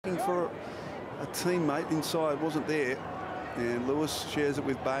for a teammate inside, wasn't there. And Lewis shares it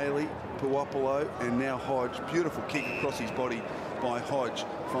with Bailey, Puopolo, and now Hodge. Beautiful kick across his body by Hodge.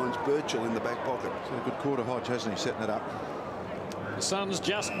 Finds Birchall in the back pocket. So a good quarter, Hodge, hasn't he, setting it up? The Suns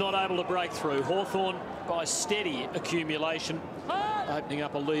just not able to break through. Hawthorn, by steady accumulation, opening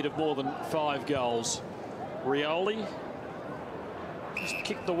up a lead of more than 5 goals. Rioli just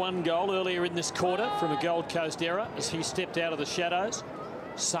kicked the 1 goal earlier in this quarter from a Gold Coast error as he stepped out of the shadows.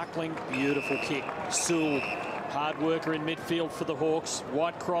 Suckling, beautiful kick. Sewell, hard worker in midfield for the Hawks.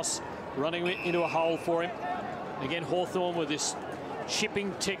 Whitecross running into a hole for him. Again, Hawthorn with this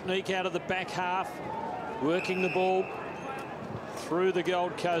chipping technique out of the back half, working the ball through the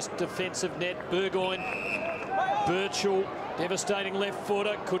Gold Coast defensive net. Burgoyne, Birchall, devastating left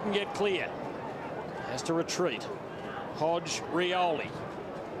footer, couldn't get clear. Has to retreat. Hodge, Rioli.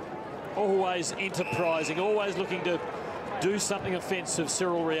 Always enterprising, always looking to do something offensive,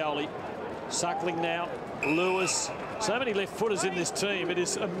 Cyril Rioli. Suckling now, Lewis. So many left footers in this team, it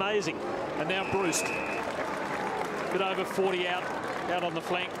is amazing. And now Bruce, bit over 40 out on the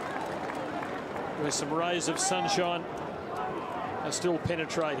flank, with some rays of sunshine are still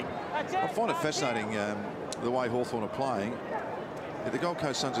penetrating. I find it fascinating the way Hawthorn are playing. The Gold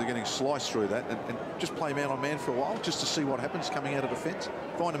Coast Suns are getting sliced through that and just play man on man for a while just to see what happens coming out of defence.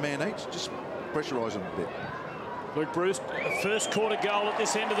 Find a man each, just pressurise them a bit. Luke Bruce, the first quarter goal at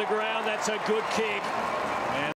this end of the ground. That's a good kick.